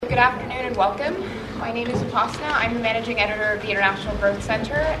good afternoon and welcome. My name is Upaasna. I'm the Managing Editor of the International Growth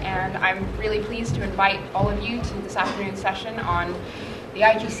Center, and I'm really pleased to invite all of you to this afternoon's session on the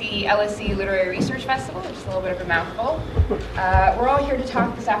IGC LSE Literary Research Festival, which is a little bit of a mouthful. We're all here to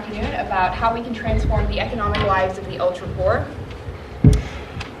talk this afternoon about how we can transform the economic lives of the ultra-poor.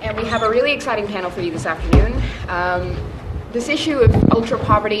 And we have a really exciting panel for you this afternoon. This issue of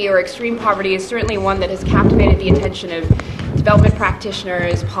ultra-poverty or extreme poverty is certainly one that has captivated the attention of development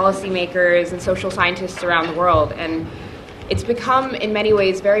practitioners, policymakers, and social scientists around the world. And it's become, in many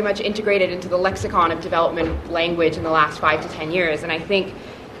ways, very much integrated into the lexicon of development language in the last 5 to 10 years. And I think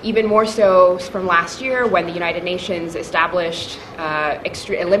even more so from last year, when the United Nations established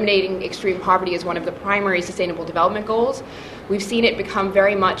eliminating extreme poverty as one of the primary sustainable development goals, we've seen it become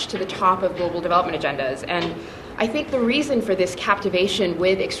very much to the top of global development agendas. And I think the reason for this captivation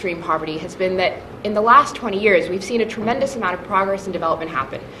with extreme poverty has been that in the last 20 years, we've seen a tremendous amount of progress and development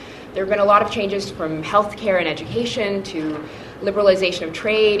happen. There have been a lot of changes from healthcare and education to liberalization of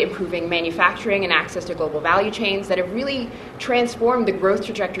trade, improving manufacturing and access to global value chains that have really transformed the growth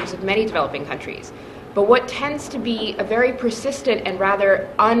trajectories of many developing countries. But what tends to be a very persistent and rather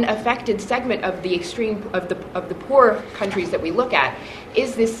unaffected segment of the extreme of the poor countries that we look at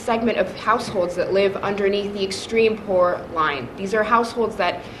is this segment of households that live underneath the extreme poor line. These are households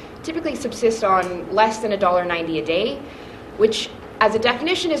that typically subsist on less than $1.90 a day, which as a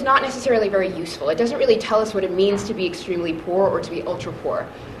definition is not necessarily very useful. It doesn't really tell us what it means to be extremely poor or to be ultra poor.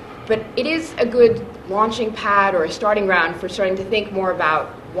 But it is a good launching pad or a starting ground for starting to think more about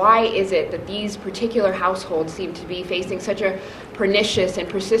why is it that these particular households seem to be facing such a pernicious and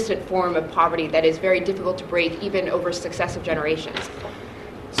persistent form of poverty that is very difficult to break even over successive generations.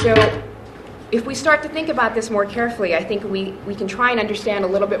 So if we start to think about this more carefully, I think we can try and understand a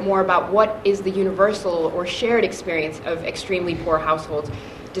little bit more about what is the universal or shared experience of extremely poor households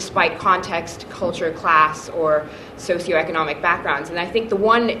despite context, culture, class, or socioeconomic backgrounds. And I think the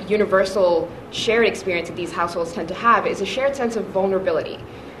one universal shared experience that these households tend to have is a shared sense of vulnerability.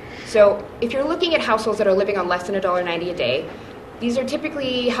 So if you're looking at households that are living on less than $1.90 a day, these are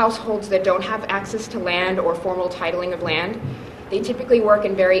typically households that don't have access to land or formal titling of land. They typically work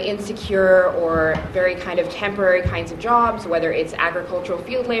in very insecure or very kind of temporary kinds of jobs, whether it's agricultural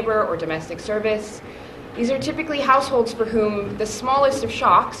field labor or domestic service. These are typically households for whom the smallest of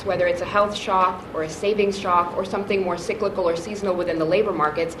shocks, whether it's a health shock or a savings shock or something more cyclical or seasonal within the labor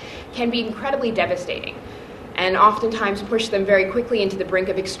markets, can be incredibly devastating and oftentimes push them very quickly into the brink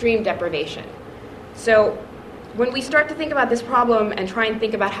of extreme deprivation. So when we start to think about this problem and try and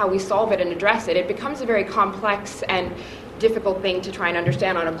think about how we solve it and address it, it becomes a very complex and difficult thing to try and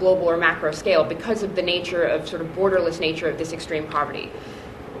understand on a global or macro scale because of the nature of sort of borderless nature of this extreme poverty.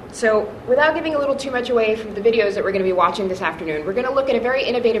 So without giving a little too much away from the videos that we're going to be watching this afternoon, we're going to look at a very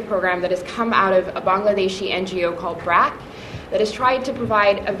innovative program that has come out of a Bangladeshi NGO called BRAC that has tried to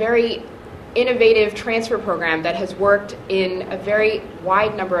provide a very innovative transfer program that has worked in a very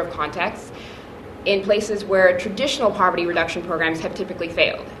wide number of contexts in places where traditional poverty reduction programs have typically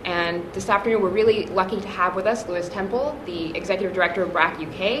failed. And this afternoon, we're really lucky to have with us Lewis Temple, the Executive Director of BRAC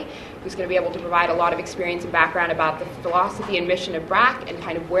UK, who's going to be able to provide a lot of experience and background about the philosophy and mission of BRAC and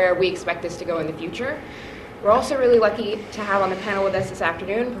kind of where we expect this to go in the future. We're also really lucky to have on the panel with us this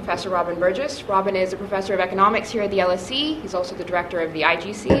afternoon Professor Robin Burgess. Robin is a professor of economics here at the LSE. He's also the director of the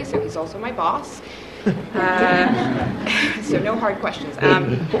IGC, so he's also my boss. So no hard questions.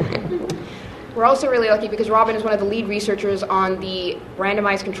 We're also really lucky because Robin is one of the lead researchers on the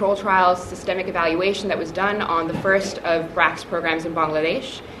randomized control trial systemic evaluation that was done on the first of BRAC's programs in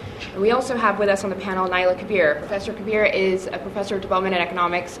Bangladesh. And we also have with us on the panel Naila Kabeer. Professor Kabeer is a professor of development and an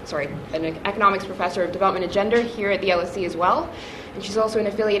economics professor of development and gender here at the LSE as well. And she's also an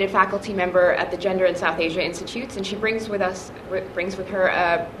affiliated faculty member at the Gender and South Asia Institutes, and she brings with her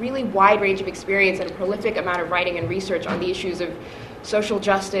a really wide range of experience and a prolific amount of writing and research on the issues of social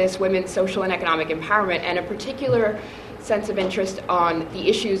justice, women's social and economic empowerment, and a particular sense of interest on the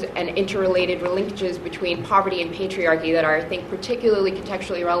issues and interrelated linkages between poverty and patriarchy that are, I think, particularly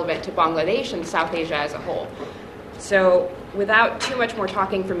contextually relevant to Bangladesh and South Asia as a whole. So without too much more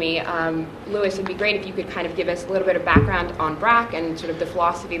talking from me, Lewis, it'd be great if you could kind of give us a little bit of background on BRAC and sort of the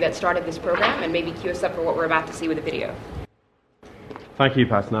philosophy that started this program and maybe cue us up for what we're about to see with the video. Thank you,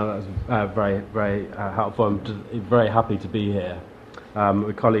 Upaasna. That was very, very helpful. I'm just very happy to be here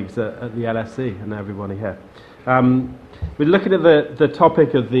with colleagues at the LSE and everybody here. We're looking at the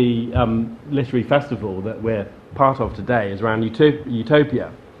topic of the literary festival that we're part of today is around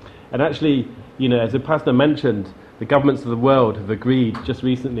utopia. And actually, you know, as Upaasna mentioned, the governments of the world have agreed just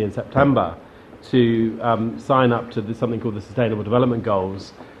recently in September to sign up to something called the Sustainable Development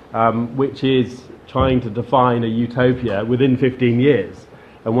Goals which is trying to define a utopia within 15 years.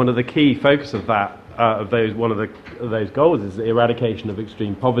 And one of the key focus of that, one of those goals is the eradication of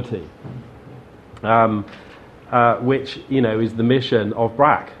extreme poverty, which is the mission of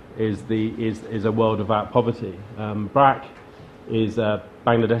BRAC, is a world without poverty. BRAC is a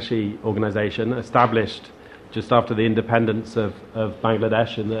Bangladeshi organisation established just after the independence of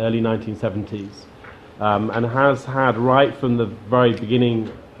Bangladesh in the early 1970s, and has had right from the very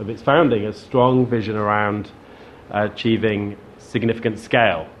beginning of its founding a strong vision around achieving significant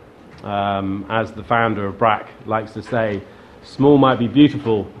scale. As the founder of BRAC likes to say, small might be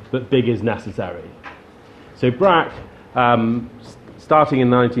beautiful, but big is necessary. So BRAC, starting in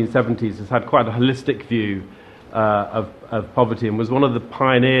the 1970s, has had quite a holistic view of poverty, and was one of the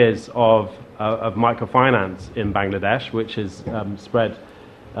pioneers of microfinance in Bangladesh, which has spread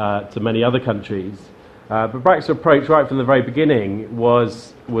to many other countries. But BRAC's approach right from the very beginning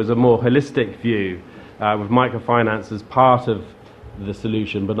was a more holistic view, with microfinance as part of the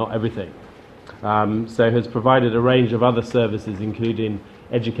solution, but not everything. So has provided a range of other services, including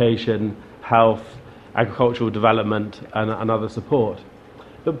education, health, agricultural development, and other support.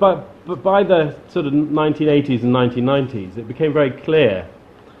 But by the sort of 1980s and 1990s, it became very clear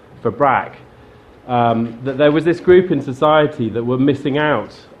for BRAC that there was this group in society that were missing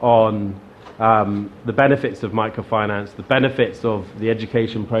out on the benefits of microfinance, the benefits of the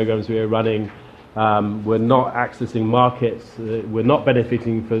education programs we were running. We're not accessing markets, we're not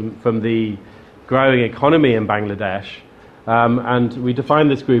benefiting from the growing economy in Bangladesh, and we define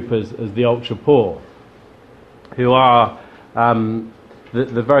this group as the ultra-poor, who are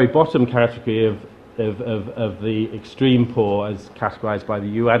the very bottom category of the extreme poor as categorized by the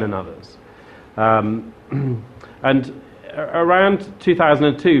UN and others. And around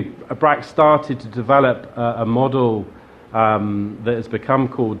 2002, BRAC started to develop a model that has become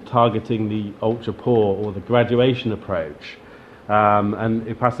called targeting the ultra-poor, or the graduation approach. And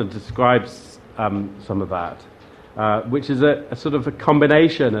Upaasna describes some of that, which is a sort of a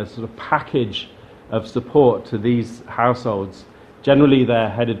combination, a sort of package of support to these households. Generally, they're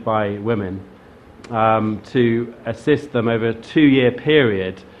headed by women, to assist them over a 2-year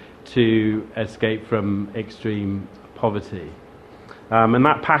period to escape from extreme poverty. And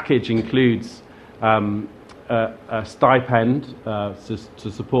that package includes a stipend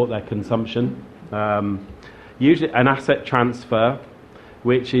to support their consumption, usually an asset transfer,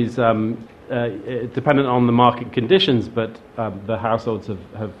 which is dependent on the market conditions, but the households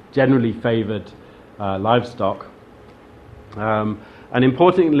have generally favoured livestock. And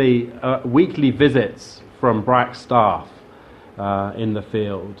importantly, weekly visits from BRAC staff in the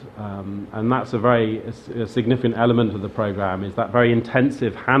field. And that's a very significant element of the programme, is that very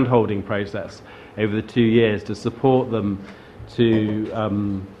intensive hand-holding process over the 2 years to support them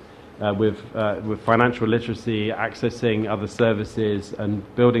to with financial literacy, accessing other services, and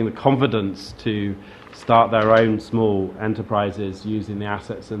building the confidence to start their own small enterprises using the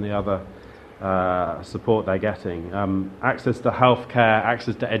assets and the other support they're getting. Access to healthcare,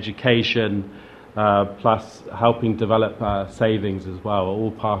 access to education, plus helping develop savings as well, are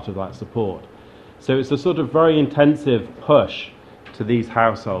all part of that support. So it's a sort of very intensive push to these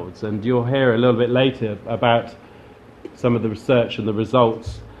households, and you'll hear a little bit later about some of the research and the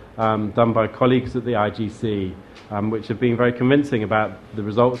results done by colleagues at the IGC, which have been very convincing about the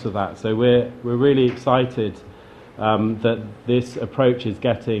results of that. So we're really excited that this approach is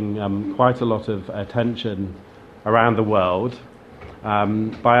getting quite a lot of attention around the world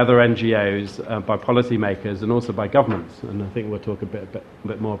by other NGOs, by policymakers, and also by governments. And I think we'll talk a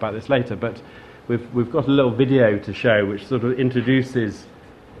bit more about this later. But we've got a little video to show which sort of introduces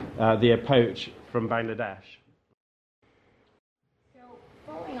the approach from Bangladesh.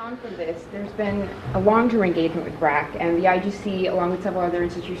 Following on from this, there's been a long-term engagement with BRAC, and the IGC, along with several other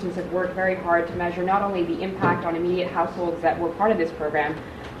institutions, have worked very hard to measure not only the impact on immediate households that were part of this program,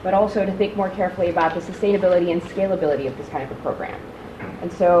 but also to think more carefully about the sustainability and scalability of this kind of a program.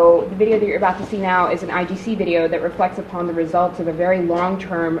 And so the video that you're about to see now is an IGC video that reflects upon the results of a very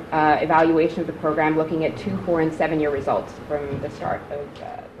long-term evaluation of the program, looking at 2, 4, and 7-year results from the start of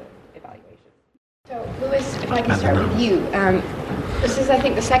the evaluation. So, Lewis, if I can start with you. This is, I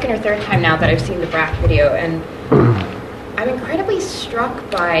think, the second or third time now that I've seen the BRAC video, and I'm incredibly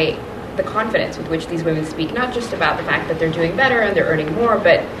struck by the confidence with which these women speak, not just about the fact that they're doing better and they're earning more,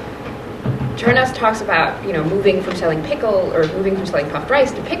 but Turnos talks about, moving from selling puffed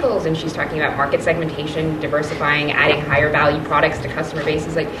rice to pickles, and she's talking about market segmentation, diversifying, adding higher value products to customer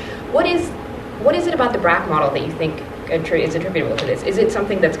bases. Like, what is it about the BRAC model that you think is attributable to this? Is it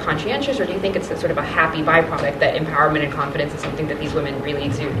something that's conscientious, or do you think it's a sort of a happy byproduct that empowerment and confidence is something that these women really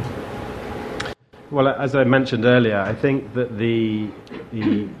exude? Well, as I mentioned earlier, I think that the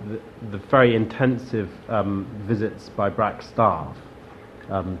very intensive visits by BRAC staff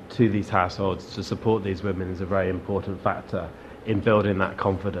to these households to support these women is a very important factor in building that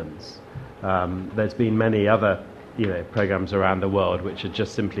confidence. There's been many other programs around the world which are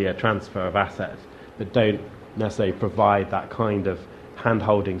just simply a transfer of assets that don't necessarily provide that kind of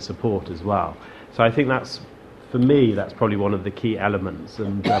hand-holding support as well. So I think for me, that's probably one of the key elements.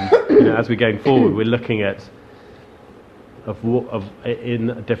 And as we're going forward, we're looking at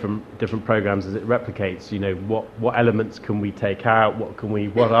in different programs as it replicates. What elements can we take out?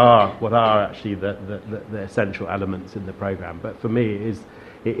 What are actually the essential elements in the program? But for me,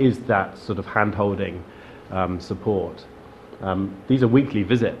 it is that sort of hand-holding support. These are weekly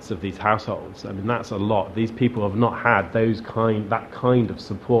visits of these households. I mean, that's a lot. These people have not had that kind of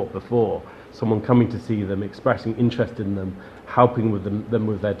support before. Someone coming to see them, expressing interest in them, helping with them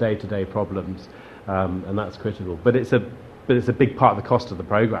with their day-to-day problems, and that's critical. But it's a big part of the cost of the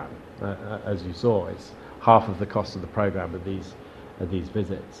program, as you saw. It's half of the cost of the program of these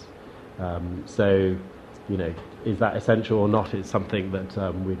visits. So, is that essential or not? Is something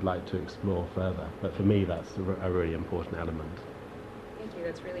that we'd like to explore further. But for me, that's a really important element. Thank you.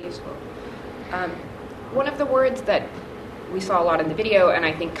 That's really useful. One of the words that we saw a lot in the video, and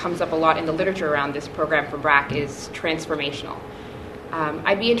I think comes up a lot in the literature around this program from BRAC, is transformational.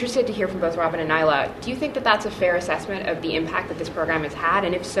 I'd be interested to hear from both Robin and Naila. Do you think that that's a fair assessment of the impact that this program has had?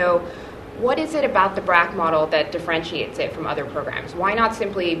 And if so, what is it about the BRAC model that differentiates it from other programs? Why not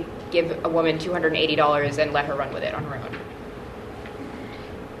simply give a woman $280 and let her run with it on her own?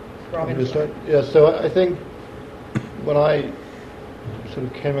 Robin? Yeah, so I think when I sort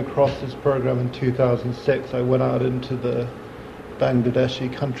of came across this program in 2006, I went out into the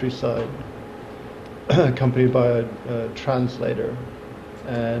Bangladeshi countryside, accompanied by a translator,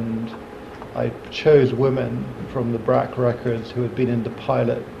 and I chose women from the BRAC records who had been in the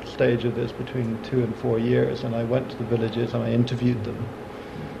pilot stage of this between 2 and 4 years, and I went to the villages and I interviewed them.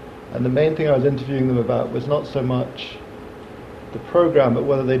 And the main thing I was interviewing them about was not so much the program, but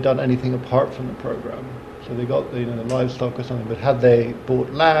whether they'd done anything apart from the program. So they got the livestock or something, but had they bought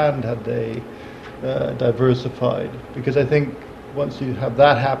land, had they diversified? Because I think once you have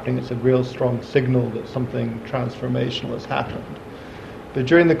that happening, it's a real strong signal that something transformational has happened. But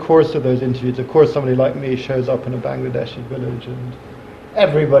during the course of those interviews, of course, somebody like me shows up in a Bangladeshi village, and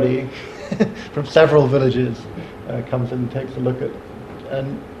everybody from several villages comes in and takes a look at it.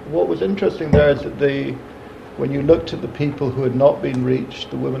 And what was interesting there is that when you looked at the people who had not been reached,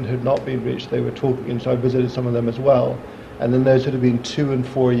 the women who had not been reached, they were talking, and so I visited some of them as well. And then those who had been 2 and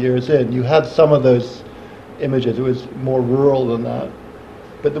 4 years in, you had some of those images. It was more rural than that,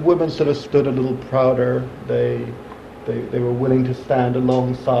 but the women sort of stood a little prouder. They were willing to stand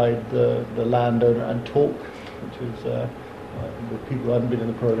alongside the landowner and talk, which is the people who hadn't been in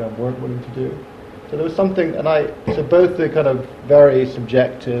the program weren't willing to do. So there was something, so both the kind of very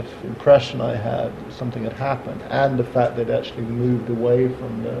subjective impression I had that something had happened, and the fact that it actually moved away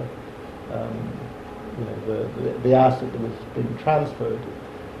from the asset that was being transferred,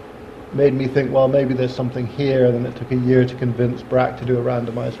 made me think, well, maybe there's something here, and then it took a year to convince BRAC to do a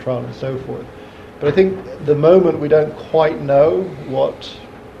randomized trial and so forth. But I think at the moment we don't quite know what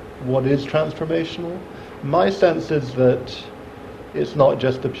is transformational. My sense is that it's not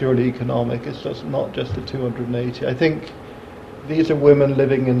just the purely economic, it's just not just the 280. I think these are women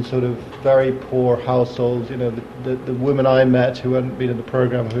living in sort of very poor households. The women I met who hadn't been in the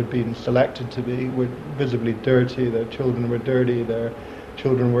program, who had been selected to be, were visibly dirty. Their children were dirty. Their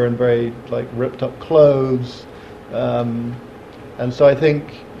children were in very ripped up clothes. And so I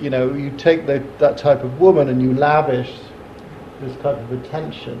think, you take that type of woman and you lavish this type of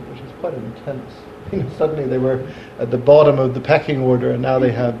attention, which is quite intense. Suddenly they were at the bottom of the pecking order, and now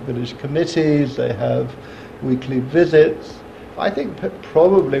they have village committees, they have weekly visits. I think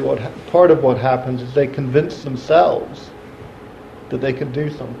probably part of what happens is they convince themselves that they can do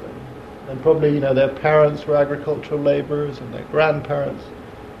something. And probably, their parents were agricultural labourers and their grandparents,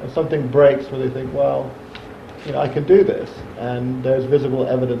 and something breaks where they think, well, I can do this, and there's visible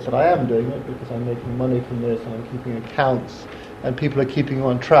evidence that I am doing it because I'm making money from this and I'm keeping accounts, and people are keeping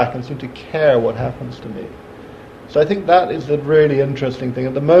on track and seem to care what happens to me. So I think that is a really interesting thing.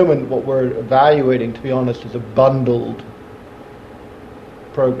 At the moment, what we're evaluating, to be honest, is a bundled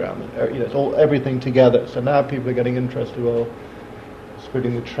program. It's all everything together. So now people are getting interested, well,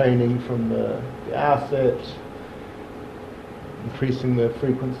 splitting the training from the asset, increasing the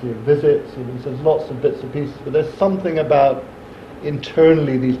frequency of visits. There's lots of bits and pieces, but there's something about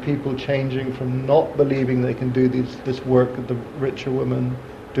internally these people changing from not believing they can do this work that the richer women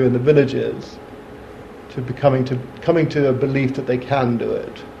do in the villages to coming to a belief that they can do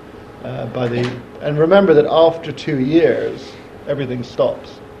it. And remember that after 2 years, everything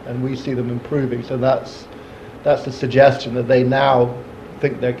stops, and we see them improving. So that's the suggestion that they now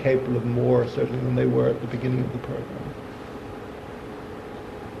think they're capable of more, certainly, than they were at the beginning of the program.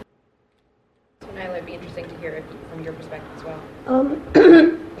 So Naila, it'd be interesting to hear it from your perspective as well.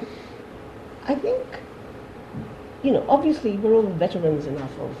 I think, obviously we're all veterans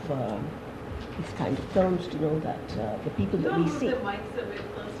enough of these kind of films to know that the people that we see...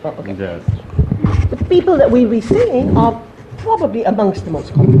 Yes. The people that we be seeing are probably amongst the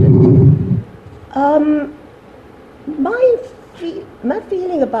most confident. My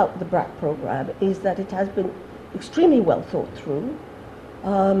feeling about the BRAC program is that it has been extremely well thought through.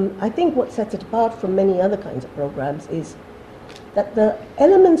 I think what sets it apart from many other kinds of programs is that the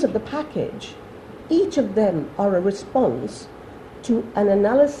elements of the package, each of them are a response to an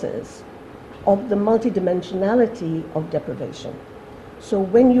analysis of the multidimensionality of deprivation. So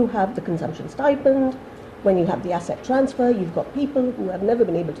when you have the consumption stipend, when you have the asset transfer, you've got people who have never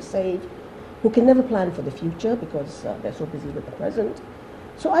been able to save, who can never plan for the future because they're so busy with the present.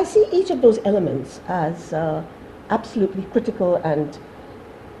 So I see each of those elements as absolutely critical and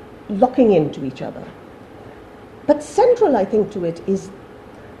locking into each other. But central, I think, to it is,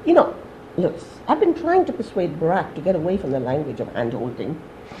 look, I've been trying to persuade BRAC to get away from the language of hand-holding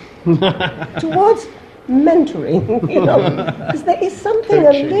towards mentoring, because there is something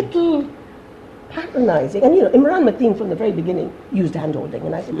a little patronizing. And, Imran Mateen from the very beginning used hand-holding,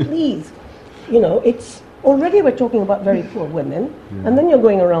 and I said, please, it's already we're talking about very poor women, and then you're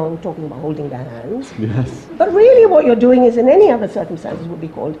going around talking about holding their hands. Yes. But really what you're doing is, in any other circumstances, would be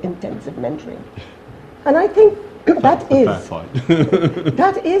called intensive mentoring. And I think that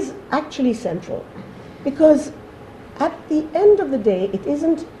is actually central, because at the end of the day, it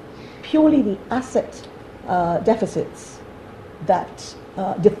isn't purely the asset deficits that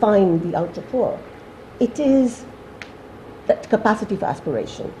define the ultra poor. It is that capacity for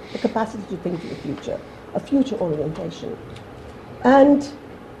aspiration, the capacity to think to the future, a future orientation. And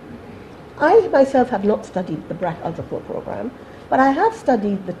I myself have not studied the BRAC Ultra Poor program, but I have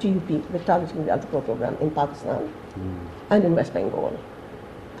studied the TUP, the Targeting the Ultra Poor program, in Pakistan and in West Bengal.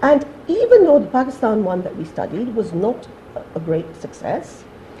 And even though the Pakistan one that we studied was not a great success,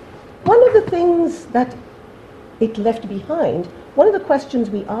 one of the things that it left behind, one of the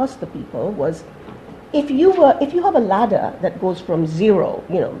questions we asked the people was, if you have a ladder that goes from 0,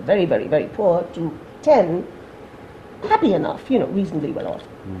 very, very, very poor, to 10, happy enough, reasonably well off,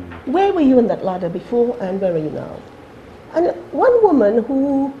 where were you in that ladder before and where are you now? And one woman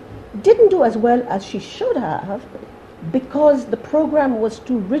who didn't do as well as she should have because the program was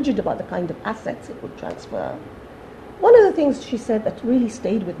too rigid about the kind of assets it would transfer, one of the things she said that really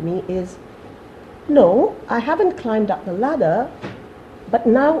stayed with me is, no, I haven't climbed up the ladder, but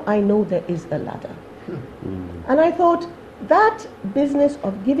now I know there is a ladder. And I thought that business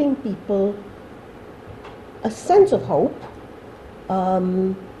of giving people a sense of hope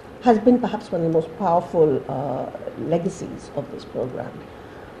has been perhaps one of the most powerful legacies of this program.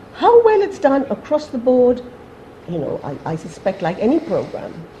 How well it's done across the board, I suspect, like any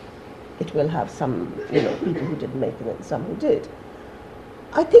program, it will have some, people who didn't make it and some who did.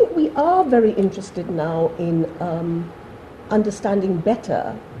 I think we are very interested now in understanding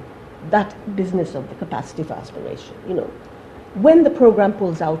better that business of the capacity for aspiration. When the program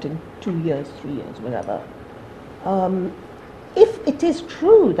pulls out in 2 years, 3 years, whatever, if it is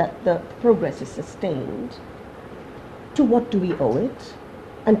true that the progress is sustained, to what do we owe it?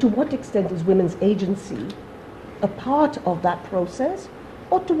 And to what extent is women's agency a part of that process?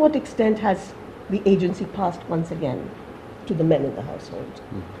 Or to what extent has the agency passed once again to the men in the household?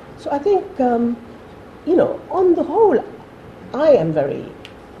 So I think, on the whole, I am very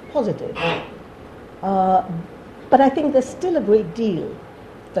positive. But I think there's still a great deal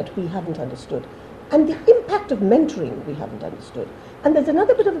that we haven't understood. And the impact of mentoring we haven't understood. And there's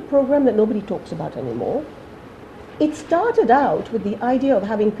another bit of the program that nobody talks about anymore. It started out with the idea of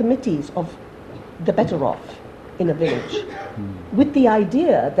having committees of the better off in a village, with the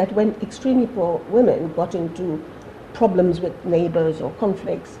idea that when extremely poor women got into problems with neighbors or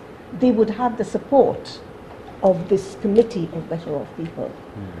conflicts, they would have the support of this committee of better off people.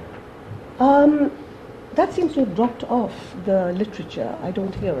 That seems to have dropped off the literature. I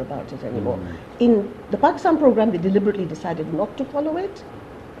don't hear about it anymore. In the Pakistan program, they deliberately decided not to follow it.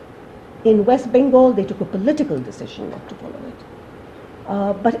 In West Bengal, they took a political decision not to follow it.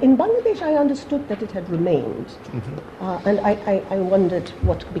 But in Bangladesh, I understood that it had remained, and I wondered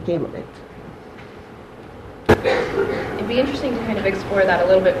what became of it. It'd be interesting to kind of explore that a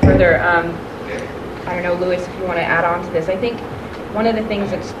little bit further. I don't know, Lewis, if you want to add on to this. I think one of the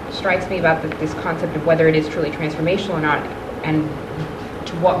things that strikes me about this concept of whether it is truly transformational or not, and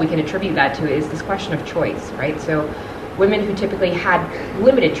to what we can attribute that to, is this question of choice, right? So women who typically had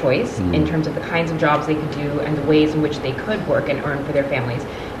limited choice in terms of the kinds of jobs they could do and the ways in which they could work and earn for their families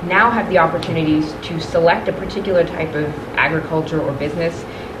now have the opportunities to select a particular type of agriculture or business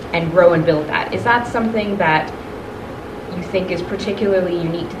and grow and build that. Is that something that you think is particularly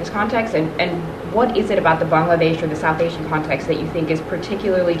unique to this context? And what is it about the Bangladesh or the South Asian context that you think is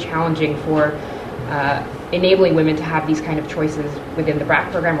particularly challenging for enabling women to have these kind of choices within the BRAC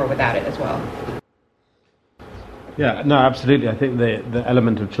program or without it as well? Yeah, no, absolutely. I think the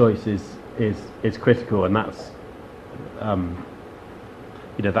element of choice is critical, and that's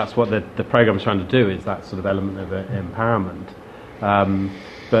that's what the program's trying to do, is that sort of element of empowerment.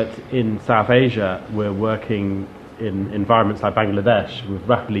 But in South Asia, we're working in environments like Bangladesh with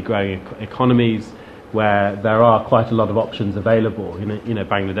rapidly growing economies where there are quite a lot of options available.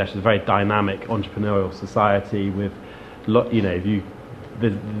 Bangladesh is a very dynamic entrepreneurial society with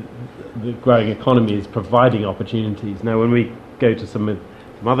the growing economy is providing opportunities. Now, when we go to some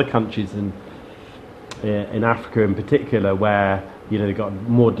other countries in Africa in particular, where they've got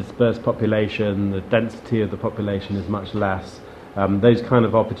more dispersed population, the density of the population is much less. Those kind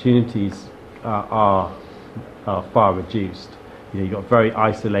of opportunities are far reduced. You've got very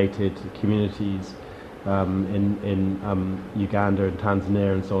isolated communities in Uganda and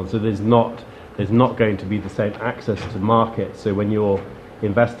Tanzania and so on. So there's not going to be the same access to market. So when you're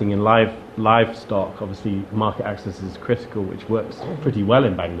investing in livestock, obviously market access is critical, which works pretty well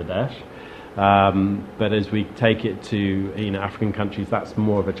in Bangladesh. But as we take it to African countries, that's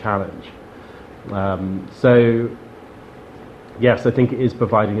more of a challenge. So yes, I think it is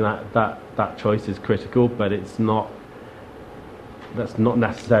providing that choice is critical, but that's not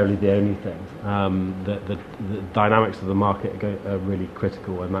necessarily the only thing. The dynamics of the market are really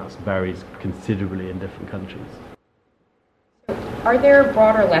critical, and that varies considerably in different countries. Are there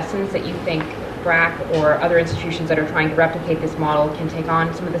broader lessons that you think BRAC or other institutions that are trying to replicate this model can take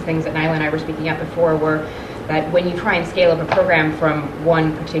on? Some of the things that Naila and I were speaking at before were that when you try and scale up a program from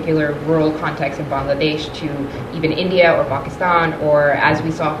one particular rural context in Bangladesh to even India or Pakistan, or as we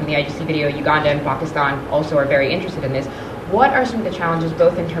saw from the IGC video, Uganda and Pakistan also are very interested in this. What are some of the challenges,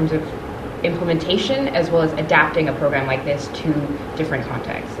 both in terms of implementation as well as adapting a program like this to different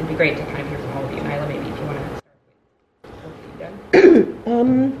contexts? It'd be great to kind of hear from all of you. Naila, maybe if you want to start with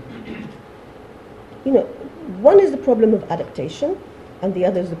one is the problem of adaptation, and the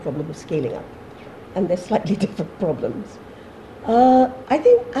other is the problem of scaling up. And they're slightly different problems. I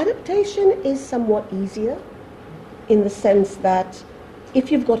think adaptation is somewhat easier in the sense that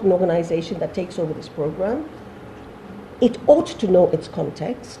if you've got an organization that takes over this program, it ought to know its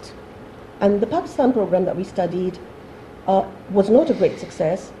context. And the Pakistan program that we studied was not a great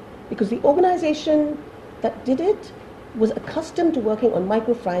success because the organization that did it was accustomed to working on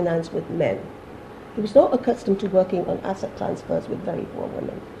microfinance with men. It was not accustomed to working on asset transfers with very poor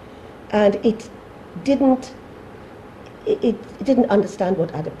women. And it didn't understand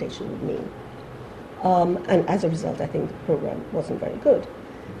what adaptation would mean. And as a result, I think the program wasn't very good.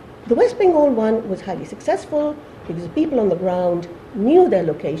 The West Bengal one was highly successful because the people on the ground knew their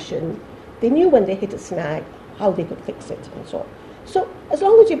location. They knew when they hit a snag how they could fix it and so on. So as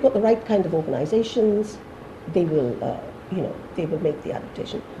long as you've got the right kind of organizations, they will make the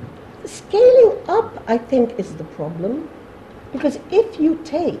adaptation. Scaling up, I think, is the problem, because if you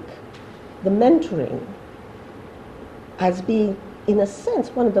take the mentoring as being, in a sense,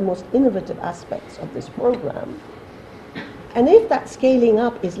 one of the most innovative aspects of this program, and if that scaling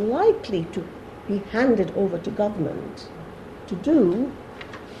up is likely to be handed over to government to do,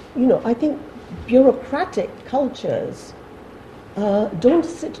 I think bureaucratic cultures don't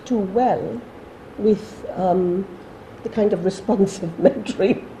sit too well with the kind of responsive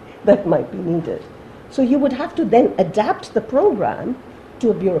mentoring that might be needed. So you would have to then adapt the program to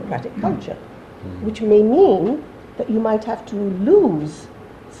a bureaucratic culture, which may mean that you might have to lose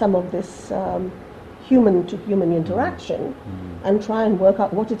some of this human-to-human interaction and try and work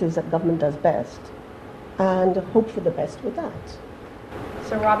out what it is that government does best and hope for the best with that.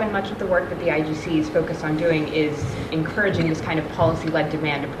 So Robin, much of the work that the IGC is focused on doing is encouraging this kind of policy-led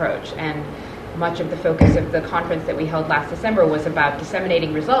demand approach, and much of the focus of the conference that we held last December was about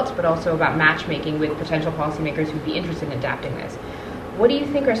disseminating results, but also about matchmaking with potential policymakers who'd be interested in adapting this. what do you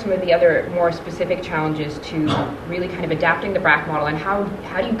think are some of the other more specific challenges to really kind of adapting the BRAC model, and how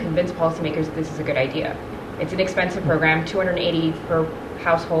do you convince policymakers that this is a good idea? It's an expensive program, $280 per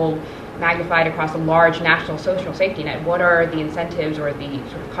household, magnified across a large national social safety net. What are the incentives or the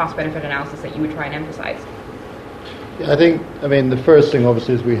sort of cost-benefit analysis that you would try and emphasize? Yeah, I mean, the first thing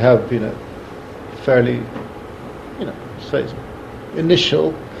obviously is we have, fairly, say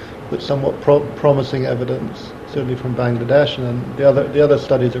initial but somewhat promising evidence, certainly from Bangladesh, and the other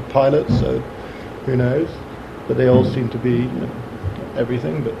studies are pilots, so who knows? But they all seem to be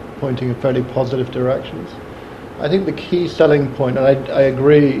everything but pointing in fairly positive directions. I think the key selling point, and I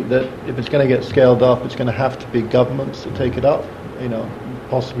agree that if it's going to get scaled up, it's going to have to be governments to take it up.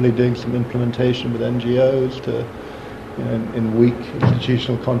 Possibly doing some implementation with NGOs to, in weak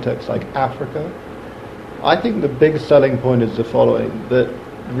institutional contexts like Africa. I think the big selling point is the following: that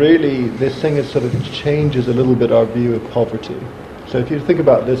really this thing is sort of changes a little bit our view of poverty. So if you think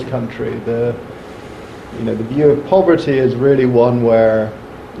about this country, the view of poverty is really one where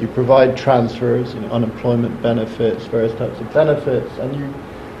you provide transfers, unemployment benefits, various types of benefits, and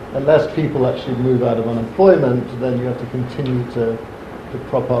unless people actually move out of unemployment, then you have to continue to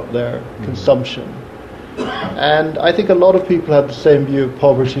prop up their consumption. And I think a lot of people have the same view of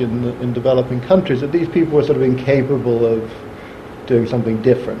poverty in developing countries, that these people were sort of incapable of doing something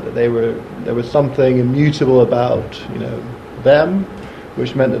different, that there was something immutable about them,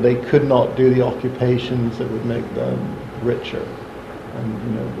 which meant that they could not do the occupations that would make them richer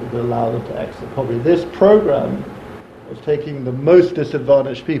and would allow them to exit poverty. This program was taking the most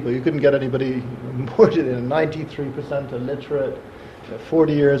disadvantaged people. You couldn't get anybody more than 93% illiterate,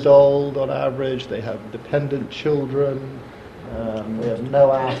 40 years old on average. They have dependent children. They have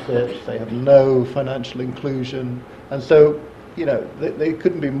no assets. They have no financial inclusion, and so they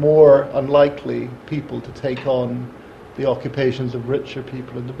couldn't be more unlikely people to take on the occupations of richer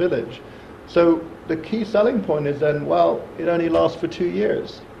people in the village. So the key selling point is then, well, it only lasts for 2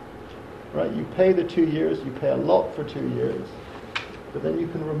 years, right? You pay the 2 years, you pay a lot for 2 years, but then you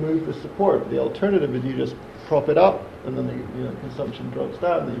can remove the support. The alternative is you just prop it up, and then the consumption drops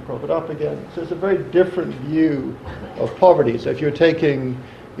down, then you prop it up again. So it's a very different view of poverty. So if you're taking,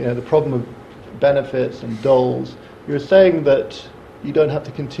 the problem of benefits and doles, you're saying that you don't have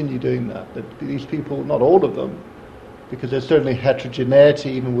to continue doing that these people, not all of them, because there's certainly heterogeneity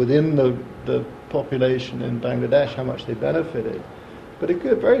even within the population in Bangladesh, how much they benefited. But a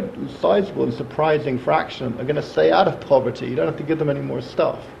good, very sizable and surprising fraction are going to stay out of poverty. You don't have to give them any more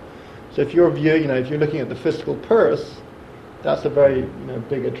stuff. So if your view, if you're looking at the fiscal purse, that's a very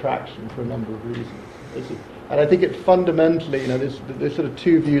big attraction for a number of reasons. And I think it fundamentally, there's sort of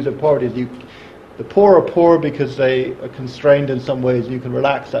two views of poverty. The poor are poor because they are constrained in some ways, you can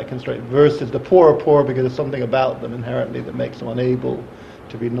relax that constraint, versus the poor are poor because there's something about them inherently that makes them unable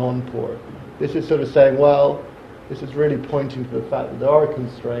to be non-poor. This is sort of saying, well, this is really pointing to the fact that there are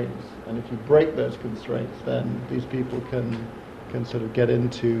constraints, and if you break those constraints, then these people can sort of get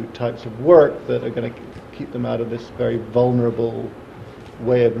into types of work that are going to keep them out of this very vulnerable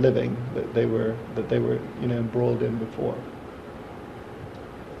way of living that they were embroiled in before.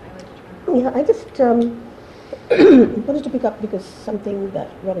 Yeah, I just wanted to pick up because something that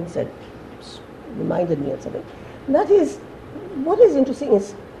Robin said reminded me of something. And that is, what is interesting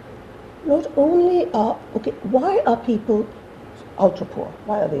is not only why are people ultra poor?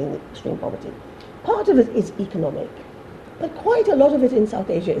 Why are they in extreme poverty? Part of it is economic, but quite a lot of it in South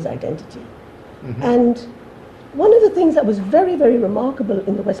Asia is identity. Mm-hmm. And one of the things that was very, very remarkable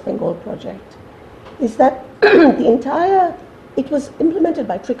in the West Bengal project is that it was implemented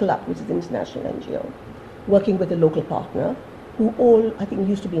by Trickle Up, which is an international NGO, working with a local partner, who all, I think,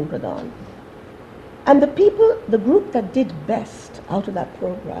 used to be in Pradhan. And the group that did best out of that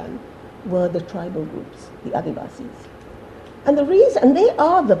program were the tribal groups, the Adivasis. And the reason, and they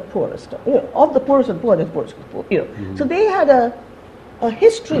are the poorest, of the poorest of the poor, they're the poorest of the poor, Mm-hmm. So they had a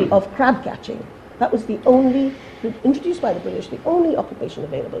history of crab catching. That was introduced by the British, the only occupation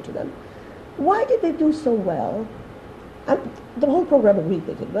available to them. Why did they do so well? And the whole program agreed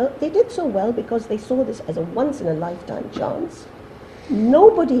they did well. They did so well because they saw this as a once-in-a-lifetime chance. No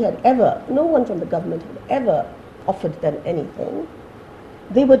one from the government had ever offered them anything.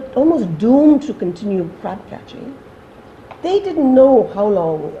 They were almost doomed to continue crab catching. They didn't know how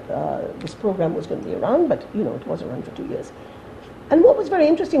long this program was going to be around, but it was around for 2 years. And what was very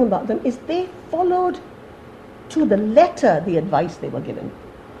interesting about them is they followed to the letter the advice they were given.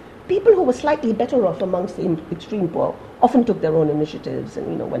 People who were slightly better off amongst the extreme poor often took their own initiatives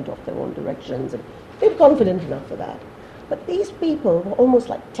and went off their own directions, and they were confident enough for that. But these people were almost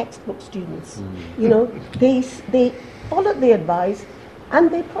like textbook students. They followed the advice, and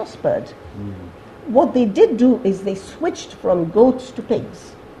they prospered. What they did do is they switched from goats to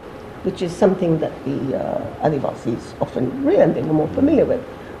pigs, which is something that the Adivasis often rear and they were more familiar with.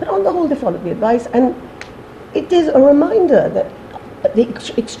 But on the whole, they followed the advice, and it is a reminder that the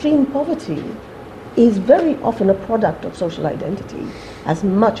extreme poverty is very often a product of social identity, as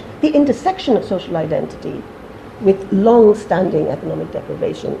much the intersection of social identity with long-standing economic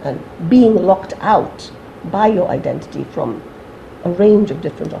deprivation and being locked out by your identity from a range of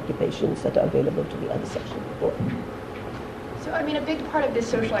different occupations that are available to the other section of the board. So, I mean, a big part of this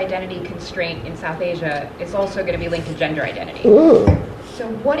social identity constraint in South Asia is also going to be linked to gender identity. So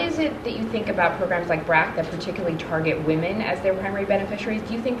what is it that you think about programs like BRAC that particularly target women as their primary beneficiaries?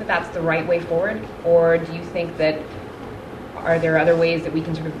 Do you think that that's the right way forward? Or do you think that, are there other ways that we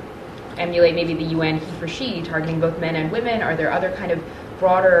can sort of emulate maybe the UN he for she, targeting both men and women? Are there other kind of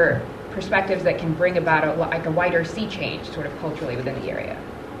broader perspectives that can bring about a wider sea change sort of culturally within the area?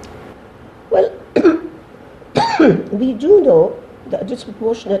 Well, we do know that a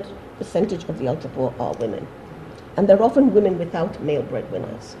disproportionate percentage of the ultra-poor are women. And they're often women without male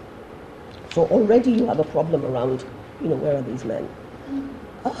breadwinners. So already you have a problem around, where are these men?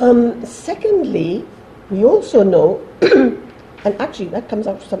 Secondly, we also know, and actually that comes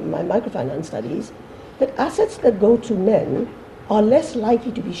out of some of my microfinance studies, that assets that go to men are less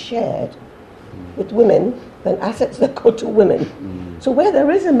likely to be shared with women than assets that go to women. So where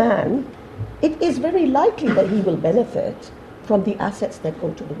there is a man, it is very likely that he will benefit from the assets that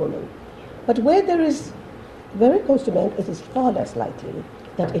go to the woman. But where there is very close to men, it is far less likely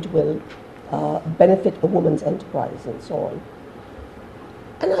that it will benefit a woman's enterprise and so on.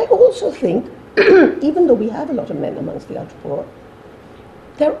 And I also think, even though we have a lot of men amongst the ultra-poor,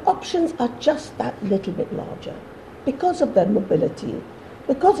 their options are just that little bit larger because of their mobility,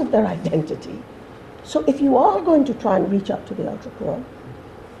 because of their identity. So if you are going to try and reach out to the ultra-poor,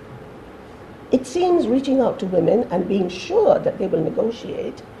 it seems reaching out to women and being sure that they will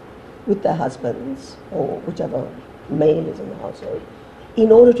negotiate with their husbands or whichever male is in the household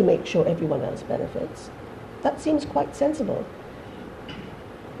in order to make sure everyone else benefits. That seems quite sensible.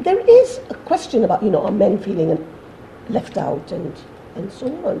 There is a question about, are men feeling left out and so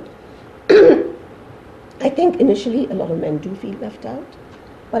on. I think initially a lot of men do feel left out,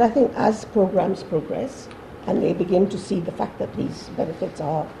 but I think as programs progress and they begin to see the fact that these benefits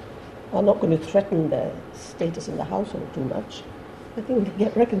are not going to threaten their status in the household too much, I think they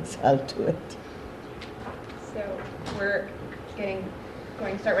get reconciled to it. So we're going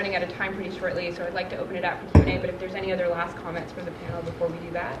to start running out of time pretty shortly, so I'd like to open it up for Q&A, but if there's any other last comments from the panel before we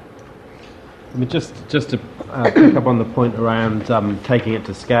do that. I mean, just to pick up on the point around taking it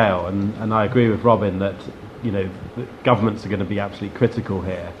to scale, and I agree with Robin that the governments are going to be absolutely critical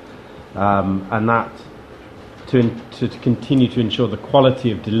here, and that to continue to ensure the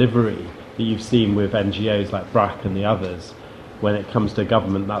quality of delivery that you've seen with NGOs like BRAC and the others. When it comes to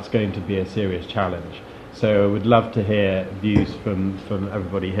government, that's going to be a serious challenge. So I would love to hear views from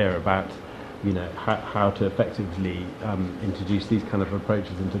everybody here about, how to effectively introduce these kind of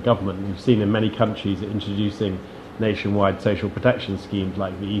approaches into government. We've seen in many countries introducing nationwide social protection schemes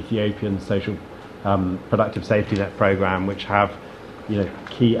like the Ethiopian Social Productive Safety Net Programme, which have,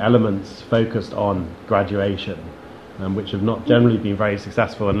 key elements focused on graduation, which have not generally been very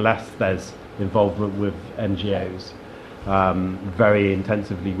successful unless there's involvement with NGOs. Very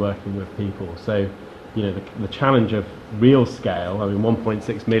intensively working with people. So, the challenge of real scale,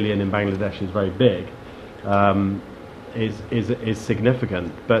 1.6 million in Bangladesh is very big, is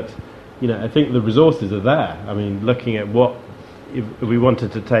significant. But, I think the resources are there. Looking at if we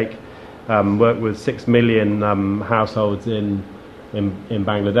wanted to take, work with 6 million households in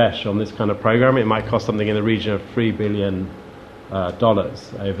Bangladesh on this kind of program, it might cost something in the region of $3 billion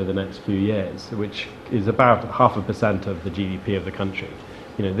over the next few years, which is about 0.5% of the GDP of the country.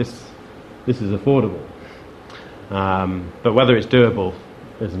 This is affordable, but whether it's doable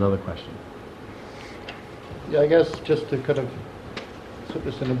is another question. Yeah, I guess just to kind of put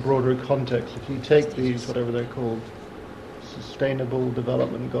this in a broader context, if you take these, whatever they're called, sustainable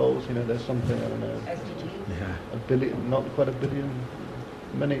development goals, there's something, I don't know, SDGs? a billion, not quite a billion,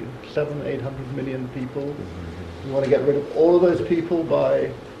 700-800 million people. You want to get rid of all of those people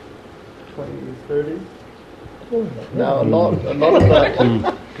by 2030? Now, a lot of that.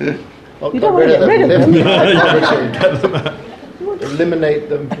 You don't want to get rid of them. Eliminate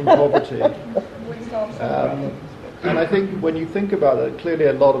them from poverty. And I think when you think about it, clearly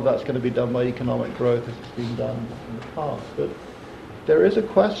a lot of that's going to be done by economic growth as it's been done in the past. But there is a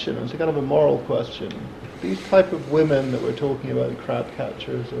question, it's a kind of a moral question. These type of women that we're talking about, the crab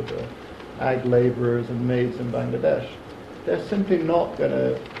catchers or the ag labourers and maids in Bangladesh, they're simply not going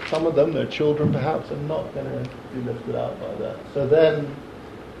to, some of them, their children perhaps, are not going to be lifted out by that. So then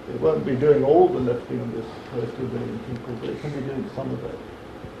it won't be doing all the lifting of this close to 1 billion people, but it can be doing some of it.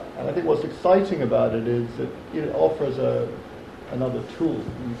 And I think what's exciting about it is that it offers another tool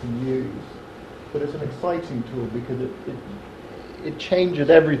you can use, but it's an exciting tool because it changes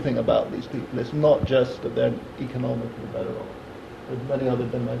everything about these people. It's not just that they're economically better off. There's many other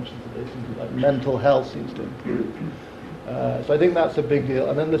dimensions that they seem to, like mental health seems to improve. So I think that's a big deal.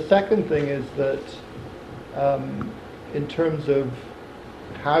 And then the second thing is that in terms of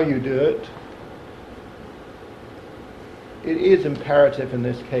how you do it, it is imperative in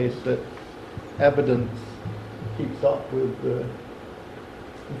this case that evidence keeps up with the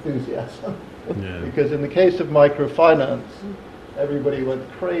enthusiasm. Yeah. Because in the case of microfinance, everybody went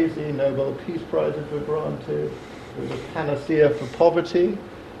crazy, Nobel Peace Prizes were granted, there was a panacea for poverty,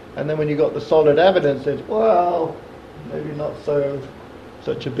 and then when you got the solid evidence, it's, well, maybe not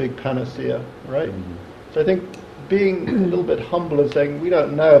such a big panacea, right? Mm-hmm. So I think being a little bit humble and saying, we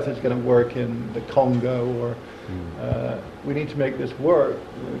don't know if it's going to work in the Congo, or we need to make this work,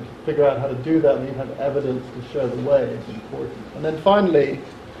 we need to figure out how to do that, and you have evidence to show the way is important. And then finally,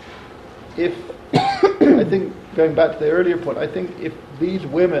 if, I think, going back to the earlier point, I think if these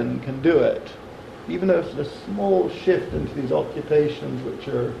women can do it, even though it's a small shift into these occupations which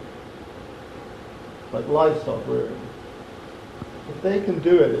are like livestock rearing, if they can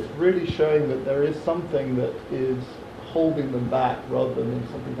do it, it's really showing that there is something that is holding them back rather than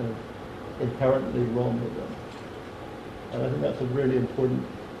something kind of inherently wrong with them. And I think that's a really important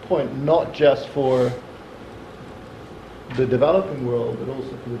point, not just for the developing world, but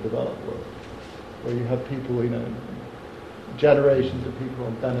also for the developed world, where you have people, generations of people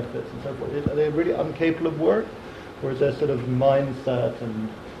on benefits and so forth. Are they really incapable of work? Or is their sort of mindset and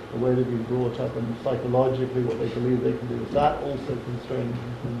the way they've been brought up and psychologically what they believe they can do, is that also constraining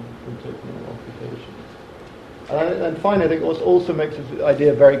from taking on occupations? And finally, I think what also makes this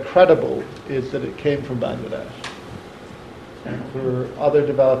idea very credible is that it came from Bangladesh. And for other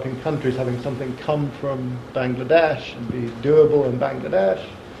developing countries, having something come from Bangladesh and be doable in Bangladesh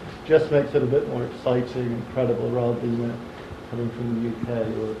just makes it a bit more exciting and credible rather than coming from the UK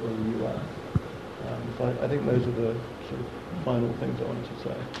or the US. So I think those are the sort of final things I wanted to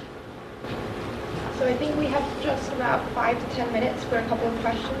say. So I think we have just about 5 to 10 minutes for a couple of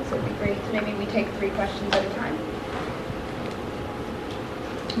questions. It would be great to maybe we take 3 questions at a time.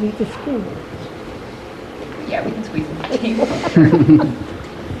 Need to squeeze. Yeah, we can squeeze them.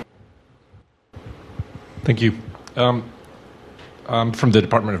 Thank you. I'm from the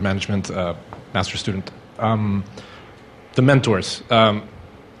Department of Management, master's student. The mentors,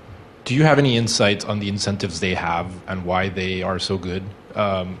 do you have any insight on the incentives they have and why they are so good,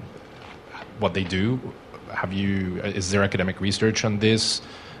 what they do? Is there academic research on this?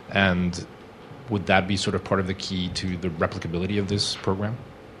 And would that be sort of part of the key to the replicability of this program?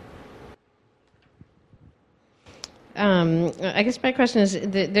 I guess my question is,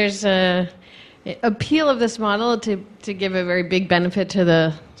 there's a appeal of this model to give a very big benefit to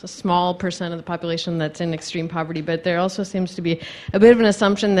the small percent of the population that's in extreme poverty, but there also seems to be a bit of an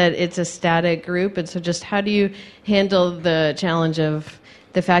assumption that it's a static group, and so just how do you handle the challenge of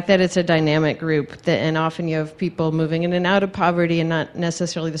the fact that it's a dynamic group, and often you have people moving in and out of poverty and not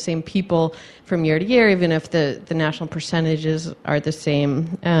necessarily the same people from year to year, even if the national percentages are the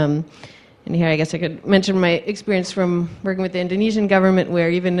same. And here I guess I could mention my experience from working with the Indonesian government,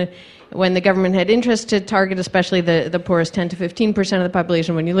 where even when the government had interest to target especially the poorest 10 to 15% of the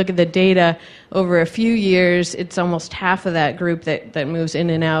population, when you look at the data over a few years, it's almost half of that group that moves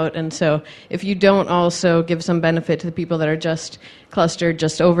in and out. And so if you don't also give some benefit to the people that are just clustered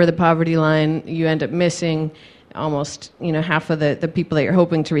just over the poverty line, you end up missing almost half of the people that you're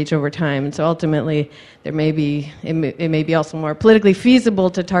hoping to reach over time. And so ultimately it may be also more politically feasible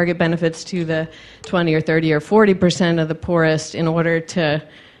to target benefits to the 20 or 30 or 40% of the poorest in order to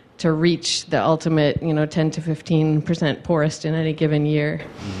reach the ultimate 10 to 15% poorest in any given year.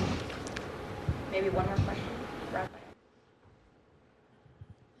 Maybe one more question.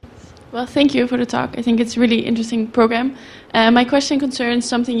 Well, thank you for the talk. I think it's a really interesting program. My question concerns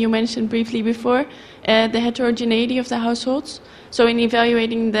something you mentioned briefly before, the heterogeneity of the households. So in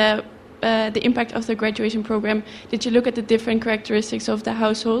evaluating the impact of the graduation program, did you look at the different characteristics of the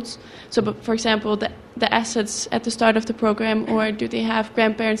households? So, for example, the assets at the start of the program, or do they have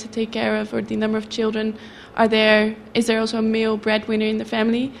grandparents to take care of, or the number of children? Is there also a male breadwinner in the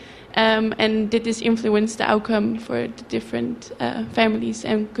family? And did this influence the outcome for the different families,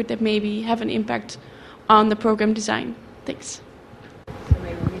 and could that maybe have an impact on the program design? Thanks. So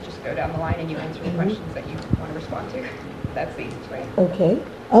maybe we just go down the line and you answer the questions that you want to respond to. that's the easiest way. Okay.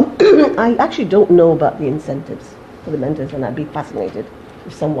 I actually don't know about the incentives for the mentors, and I'd be fascinated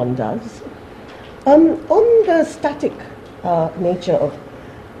if someone does. On the static nature of,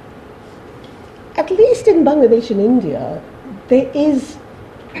 at least in Bangladesh and India, there is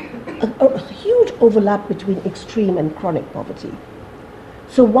a huge overlap between extreme and chronic poverty.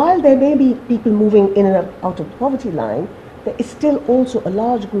 So while there may be people moving in and out of the poverty line, there is still also a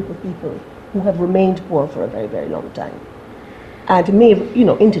large group of people who have remained poor for a very, very long time, and may,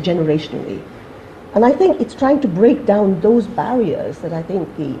 intergenerationally. And I think it's trying to break down those barriers that I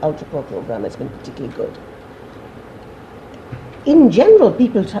think the Ultra Poor program has been particularly good. In general,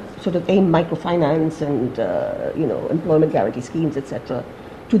 people sort of aim microfinance and employment guarantee schemes, etc.,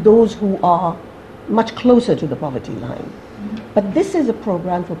 to those who are much closer to the poverty line. But this is a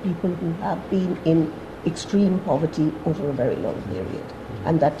program for people who have been in extreme poverty over a very long period,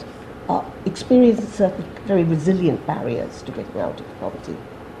 and that experience certain very resilient barriers to getting out of poverty.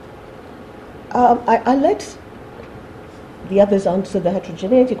 I let the others answer the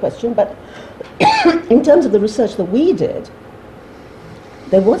heterogeneity question, but in terms of the research that we did,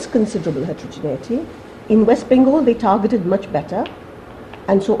 there was considerable heterogeneity. In West Bengal, they targeted much better,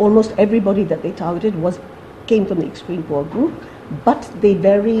 and so almost everybody that they targeted came from the extreme poor group, but they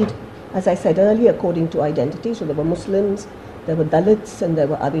varied, as I said earlier, according to identity. So there were Muslims, there were Dalits, and there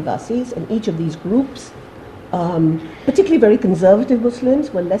were Adivasis, and each of these groups, particularly very conservative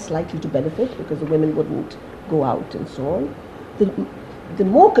Muslims, were less likely to benefit because the women wouldn't go out and so on. The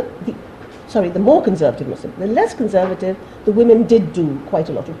more conservative Muslims, the less conservative, the women did do quite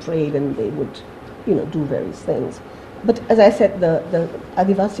a lot of trade, and they would, do various things. But as I said, the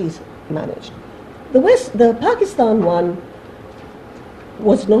Adivasis managed. The Pakistan one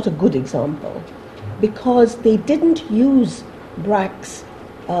was not a good example because they didn't use BRAC's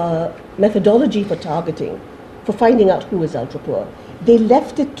methodology for targeting, for finding out who is ultra poor. They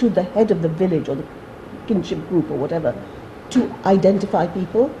left it to the head of the village or the kinship group or whatever to identify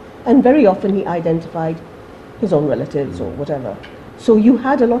people, and very often he identified his own relatives or whatever. So you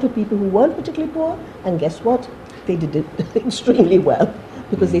had a lot of people who weren't particularly poor, and guess what? They did it extremely well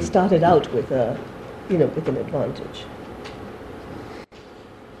because they started out with with an advantage.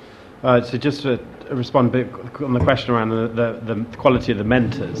 So just to respond a bit on the question around the quality of the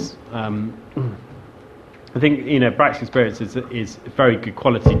mentors, I think BRAC's experience is very good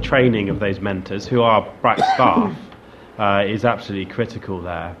quality training of those mentors who are BRAC staff is absolutely critical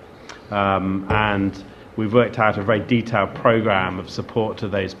there, and we've worked out a very detailed program of support to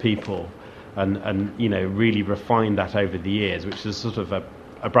those people, and really refined that over the years, which is sort of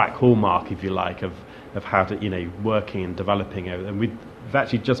a BRAC hallmark, if you like, of how to working and developing it. And we've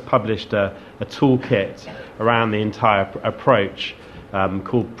actually just published a toolkit around the entire approach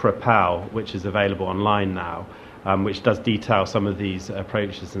called Propel, which is available online now, which does detail some of these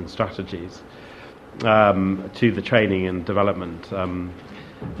approaches and strategies to the training and development. And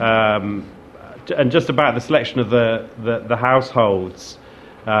just about the selection of the households,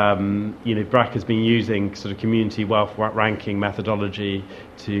 BRAC has been using sort of community wealth ranking methodology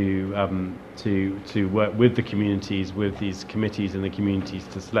to work with the communities, with these committees in the communities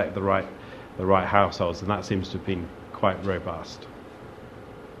to select the right households, and that seems to have been quite robust.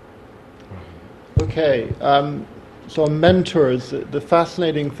 Okay, so on mentors, the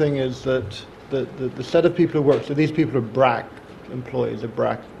fascinating thing is that the set of people who work, so these people are BRAC employees, are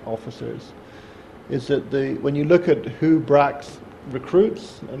BRAC officers, is that when you look at who BRAC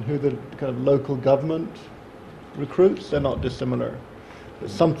recruits and who the kind of local government recruits, they're not dissimilar. But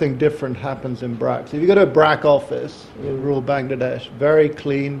something different happens in BRAC. So if you go to a BRAC office in rural Bangladesh, very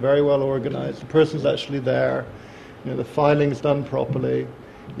clean, very well organized, the person's actually there, the filing's done properly.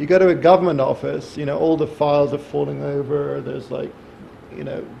 You go to a government office, all the files are falling over, there's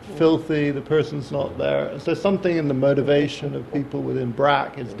filthy, the person's not there. And so something in the motivation of people within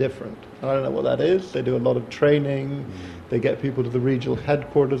BRAC is different. I don't know what that is. They do a lot of training. They get people to the regional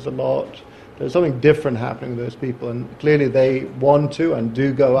headquarters a lot. There's something different happening with those people, and clearly they want to and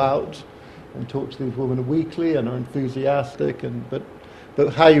do go out and talk to these women weekly and are enthusiastic.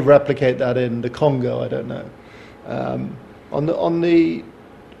 But how you replicate that in the Congo, I don't know.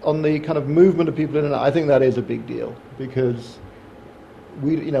 On the kind of movement of people in and out, I think that is a big deal because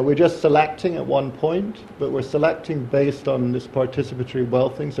we're just selecting at one point, but we're selecting based on this participatory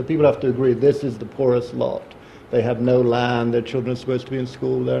wealth thing. So people have to agree this is the poorest lot. They have no land, their children are supposed to be in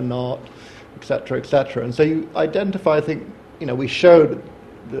school, they're not, etc., etc. And so you identify, I think, we showed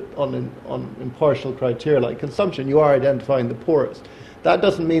that on impartial criteria like consumption, you are identifying the poorest. That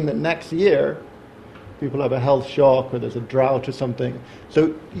doesn't mean that next year people have a health shock or there's a drought or something.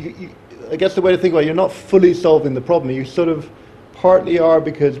 So I guess the way to think about it, you're not fully solving the problem. You sort of partly are,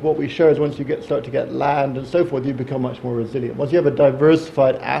 because what we show is once you start to get land and so forth, you become much more resilient. Once you have a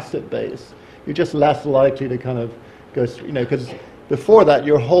diversified asset base, you're just less likely to kind of go, because before that,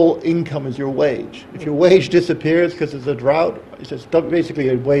 your whole income is your wage. If your wage disappears because there's a drought, it's just basically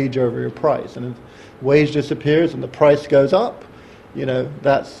a wage over your price. And if wage disappears and the price goes up,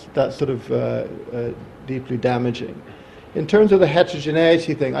 that's sort of deeply damaging. In terms of the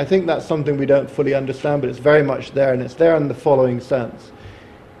heterogeneity thing, I think that's something we don't fully understand, but it's very much there, and it's there in the following sense.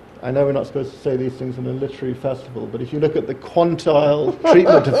 I know we're not supposed to say these things in a literary festival, but if you look at the quantile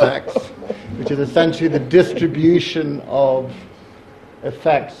treatment effects, which is essentially the distribution of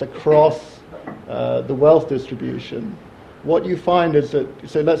effects across the wealth distribution, what you find is that,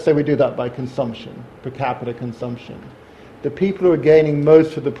 so let's say we do that by consumption, per capita consumption. The people who are gaining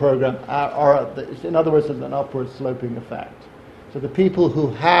most of the program in other words, there's an upward sloping effect. So the people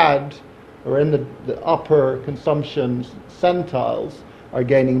who are in the upper consumption centiles are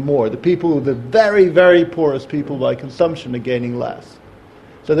gaining more. The very, very poorest people by consumption are gaining less.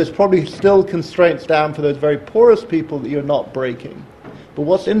 So there's probably still constraints down for those very poorest people that you're not breaking. But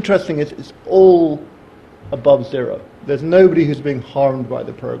what's interesting is it's all above zero. There's nobody who's being harmed by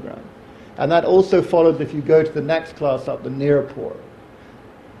the program. And that also follows if you go to the next class up, the near poor.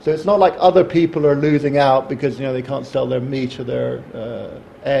 So it's not like other people are losing out because they can't sell their meat or their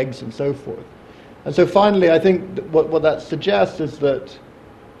eggs and so forth. And so finally, I think what that suggests is that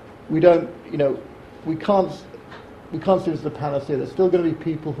we can't see this as the panacea. There's still going to be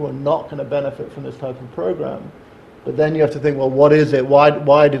people who are not going to benefit from this type of program. But then you have to think, well, what is it?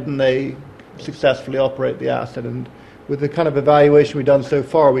 Why didn't they successfully operate the asset? And with the kind of evaluation we've done so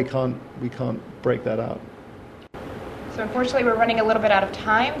far, we can't break that out. So unfortunately, we're running a little bit out of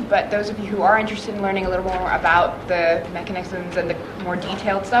time, but those of you who are interested in learning a little more about the mechanisms and the more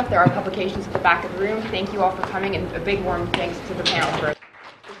detailed stuff, there are publications at the back of the room. Thank you all for coming, and a big warm thanks to the panel for